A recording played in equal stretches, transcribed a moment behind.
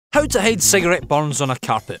How to hide cigarette burns on a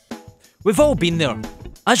carpet. We've all been there.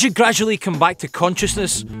 As you gradually come back to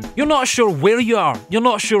consciousness, you're not sure where you are, you're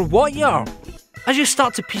not sure what you are. As you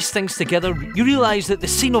start to piece things together, you realise that the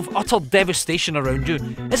scene of utter devastation around you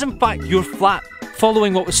is in fact your flat,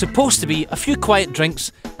 following what was supposed to be a few quiet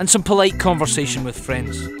drinks and some polite conversation with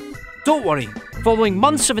friends. Don't worry, following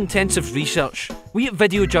months of intensive research, we at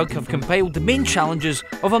Videojug have compiled the main challenges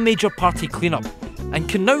of a major party cleanup and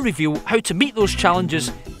can now reveal how to meet those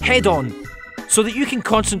challenges head on so that you can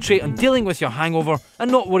concentrate on dealing with your hangover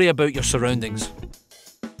and not worry about your surroundings.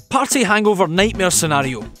 Party hangover nightmare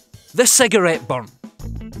scenario. The cigarette burn.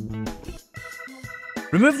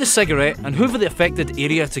 Remove the cigarette and hoover the affected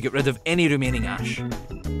area to get rid of any remaining ash.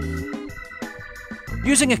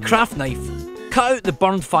 Using a craft knife, cut out the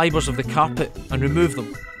burned fibres of the carpet and remove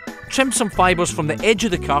them. Trim some fibres from the edge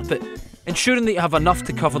of the carpet, ensuring that you have enough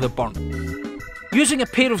to cover the burn. Using a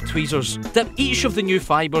pair of tweezers, dip each of the new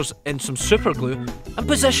fibres in some super glue and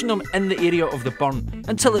position them in the area of the burn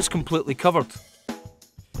until it's completely covered.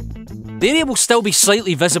 The area will still be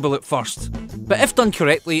slightly visible at first, but if done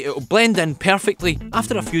correctly, it will blend in perfectly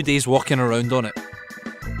after a few days walking around on it.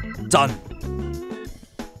 Done!